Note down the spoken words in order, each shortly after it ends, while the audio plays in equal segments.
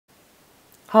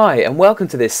Hi and welcome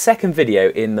to this second video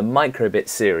in the microbit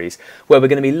series where we're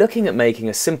going to be looking at making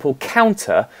a simple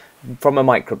counter from a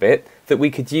microbit that we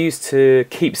could use to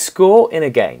keep score in a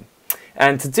game.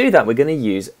 And to do that we're going to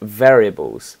use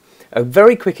variables. A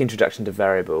very quick introduction to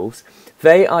variables.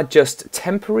 They are just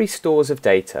temporary stores of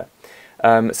data.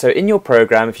 So in your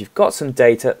program, if you've got some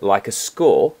data like a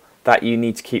score that you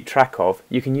need to keep track of,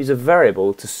 you can use a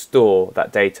variable to store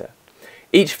that data.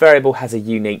 Each variable has a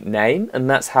unique name, and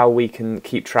that's how we can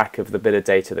keep track of the bit of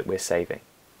data that we're saving.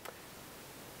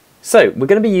 So we're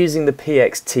going to be using the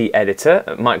pxt editor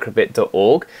at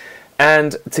microbit.org,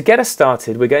 and to get us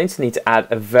started we're going to need to add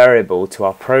a variable to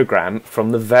our program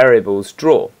from the variables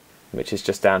drawer, which is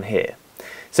just down here.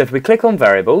 So if we click on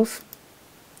variables,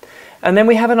 and then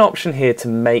we have an option here to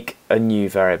make a new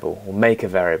variable, or make a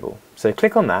variable. So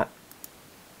click on that,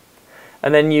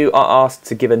 and then you are asked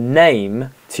to give a name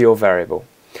to your variable.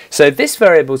 So this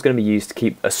variable is going to be used to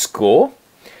keep a score,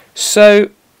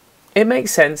 so it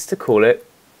makes sense to call it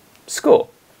score.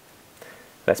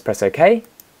 Let's press OK,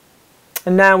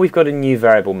 and now we've got a new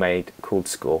variable made called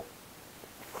score.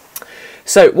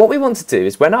 So what we want to do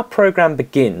is when our program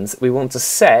begins, we want to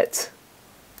set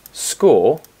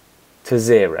score to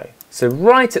 0. So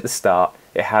right at the start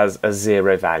it has a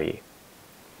 0 value.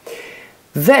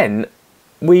 Then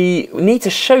we need to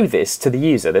show this to the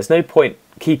user. There's no point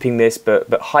keeping this but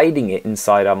hiding it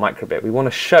inside our microbit. We want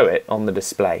to show it on the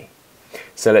display.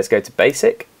 So let's go to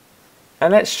basic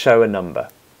and let's show a number.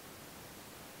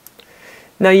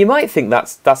 Now you might think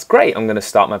that's great. I'm going to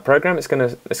start my program, it's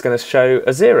going to show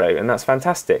a 0, and that's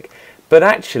fantastic. But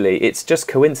actually it's just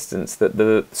coincidence that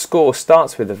the score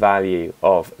starts with a value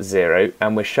of 0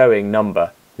 and we're showing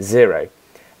number 0.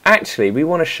 Actually we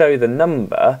want to show the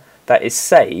number that is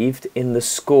saved in the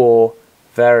score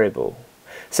variable.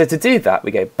 So to do that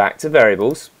we go back to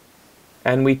variables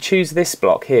and we choose this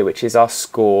block here, which is our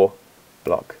score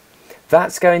block.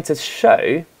 That's going to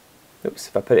show, oops,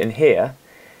 if I put it in here,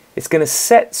 it's going to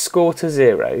set score to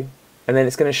 0 and then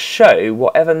it's going to show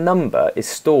whatever number is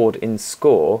stored in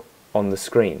score on the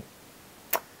screen.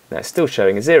 Now it's still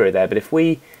showing a 0 there, but if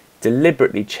we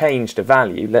deliberately changed a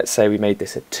value, let's say we made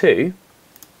this a 2,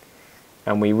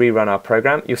 and we rerun our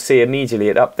program, you'll see immediately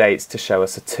it updates to show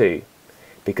us a 2,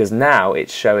 because now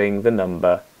it's showing the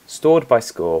number stored by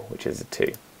score, which is a 2.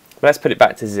 But let's put it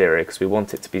back to 0 because we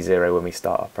want it to be 0 when we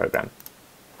start our program.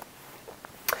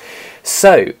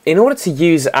 So in order to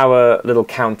use our little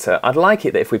counter, I'd like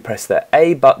it that if we press the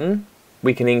A button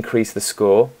we can increase the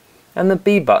score, and the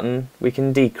B button we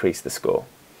can decrease the score.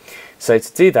 So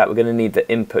to do that we're going to need the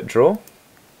input drawer,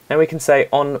 and we can say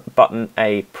on button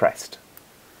A pressed.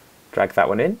 Drag that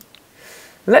one in.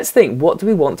 Let's think, what do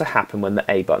we want to happen when the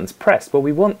A button's pressed? Well,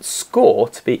 we want score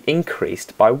to be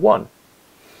increased by 1.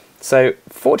 So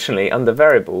fortunately under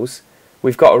variables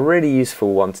we've got a really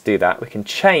useful one to do that. We can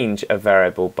change a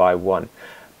variable by 1.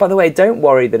 By the way, don't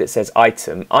worry that it says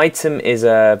item. Item is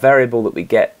a variable that we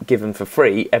get given for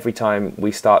free every time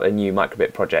we start a new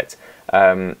microbit project.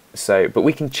 But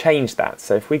we can change that.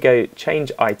 So if we go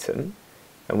change item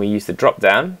and we use the drop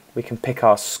down, we can pick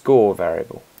our score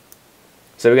variable.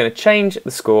 So we're going to change the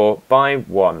score by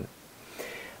 1.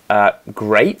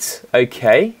 Great,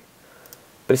 okay,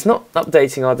 but it's not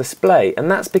updating our display, and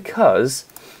that's because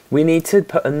we need to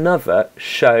put another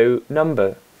show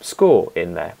number score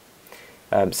in there.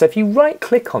 So if you right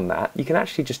click on that, you can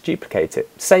actually just duplicate it.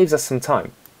 Saves us some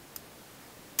time.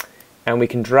 And we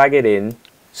can drag it in,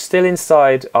 still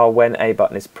inside our when A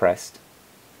button is pressed,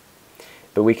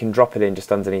 but we can drop it in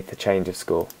just underneath the change of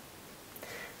score.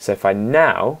 So if I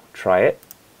now try it,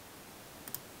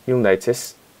 you'll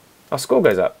notice our score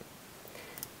goes up.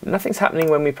 Nothing's happening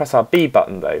when we press our B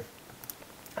button though.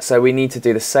 So we need to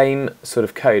do the same sort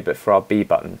of code but for our B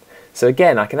button. So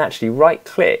again I can actually right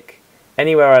click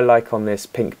anywhere I like on this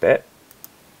pink bit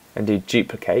and do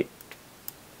duplicate,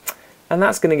 and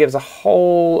that's going to give us a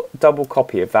whole double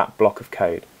copy of that block of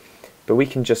code. But we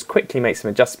can just quickly make some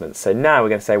adjustments. So now we're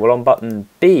going to say, well, on button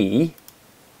B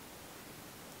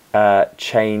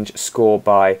change score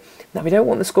by, now we don't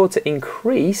want the score to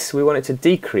increase, we want it to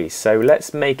decrease, so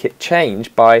let's make it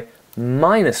change by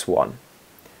 -1.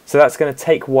 So that's going to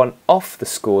take 1 off the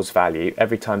score's value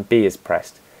every time B is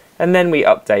pressed, and then we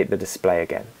update the display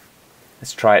again.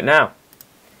 Let's try it now.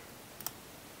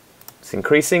 It's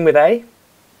increasing with A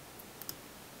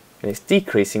and it's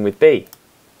decreasing with B,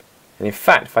 and in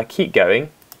fact if I keep going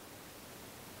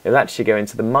it'll actually go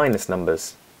into the minus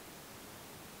numbers.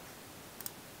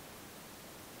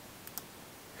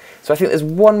 So I think there's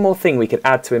one more thing we could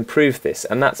add to improve this,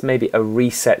 and that's maybe a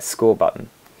reset score button.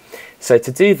 So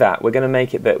to do that, we're going to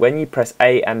make it that when you press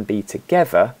A and B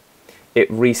together, it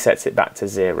resets it back to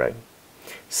 0.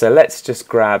 So let's just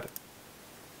grab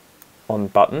on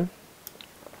button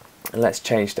and let's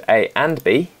change to A and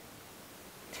B,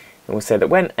 and we'll say that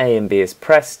when A and B is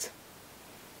pressed,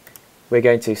 we're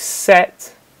going to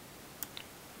set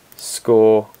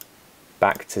score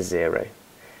back to 0.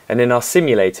 And in our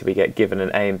simulator we get given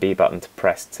an A and B button to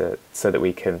press so that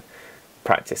we can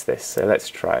practice this. So let's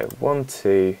try 1,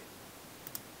 2,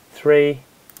 3,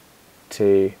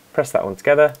 2, press that one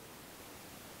together,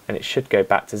 and it should go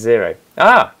back to 0.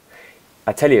 Ah!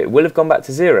 I tell you, it will have gone back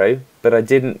to 0, but I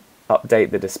didn't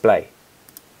update the display.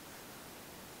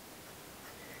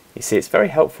 You see, it's very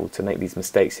helpful to make these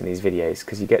mistakes in these videos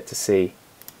because you get to see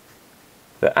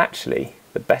that actually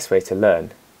the best way to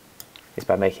learn is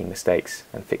by making mistakes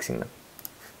and fixing them.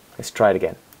 Let's try it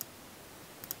again.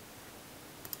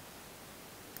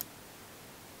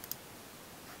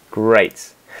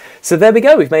 Great. So there we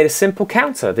go, we've made a simple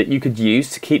counter that you could use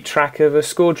to keep track of a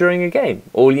score during a game.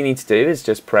 All you need to do is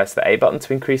just press the A button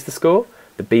to increase the score,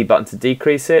 the B button to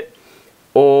decrease it,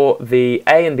 or the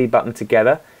A and B button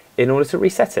together in order to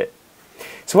reset it.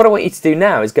 So what I want you to do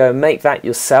now is go and make that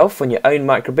yourself on your own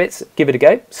microbits, give it a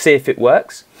go, see if it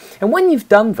works. And when you've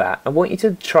done that, I want you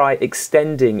to try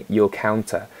extending your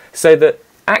counter so that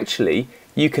actually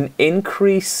you can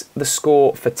increase the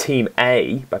score for team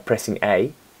A by pressing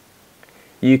A.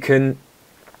 You can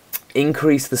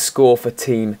increase the score for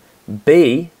team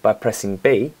B by pressing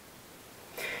B.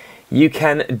 You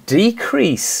can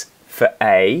decrease for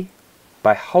A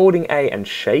by holding A and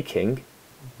shaking.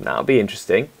 That'll be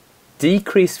interesting.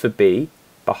 Decrease for B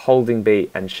by holding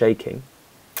B and shaking.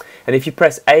 And if you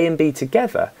press A and B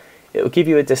together, it will give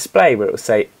you a display where it will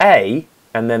say A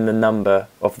and then the number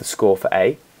of the score for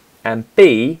A, and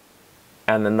B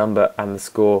and the number and the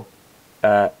score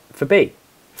for B.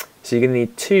 So you're going to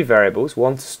need two variables,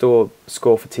 one to store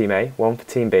score for team A, one for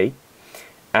team B,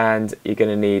 and you're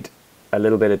going to need a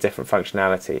little bit of different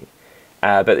functionality.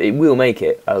 But it will make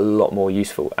it a lot more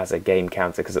useful as a game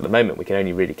counter, because at the moment we can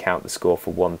only really count the score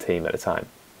for one team at a time.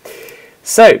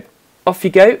 So off you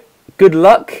go, good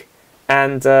luck,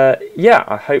 and yeah,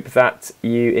 I hope that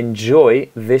you enjoy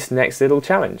this next little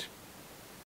challenge.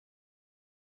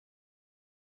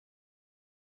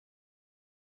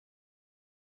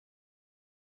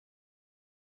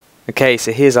 Okay,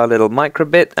 so here's our little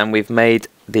microbit, and we've made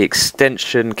the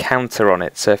extension counter on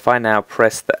it. So if I now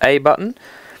press the A button,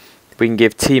 we can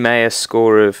give team A a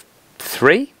score of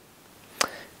 3,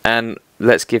 and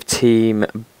let's give team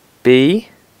B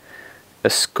a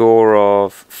score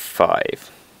of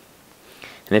 5.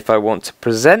 And if I want to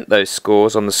present those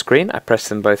scores on the screen, I press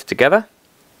them both together.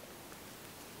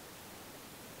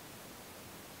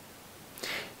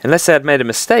 And let's say I'd made a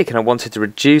mistake and I wanted to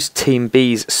reduce team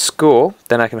B's score,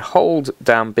 then I can hold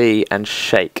down B and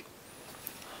shake.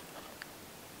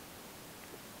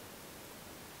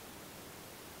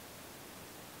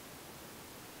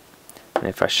 And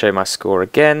if I show my score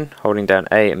again, holding down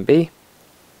A and B,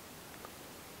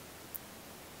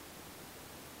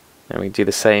 and we do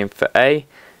the same for A,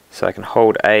 so I can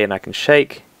hold A and I can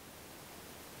shake,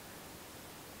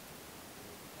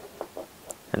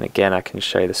 and again I can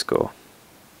show the score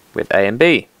with A and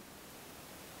B.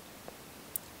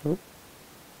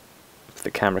 If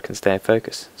the camera can stay in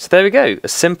focus. So there we go, a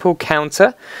simple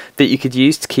counter that you could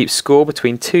use to keep score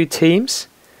between two teams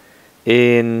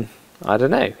in, I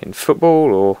don't know, in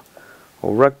football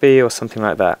or rugby or something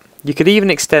like that. You could even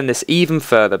extend this even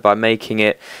further by making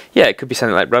it, yeah, it could be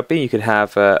something like rugby. You could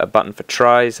have a button for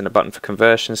tries and a button for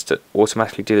conversions to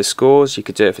automatically do the scores. You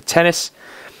could do it for tennis.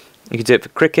 You could do it for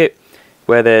cricket,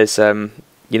 where there's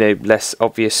you know, less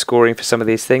obvious scoring for some of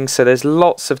these things. So there's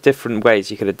lots of different ways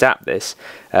you could adapt this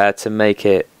to make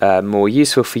it more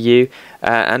useful for you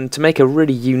and to make a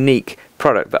really unique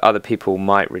product that other people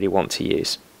might really want to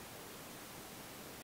use.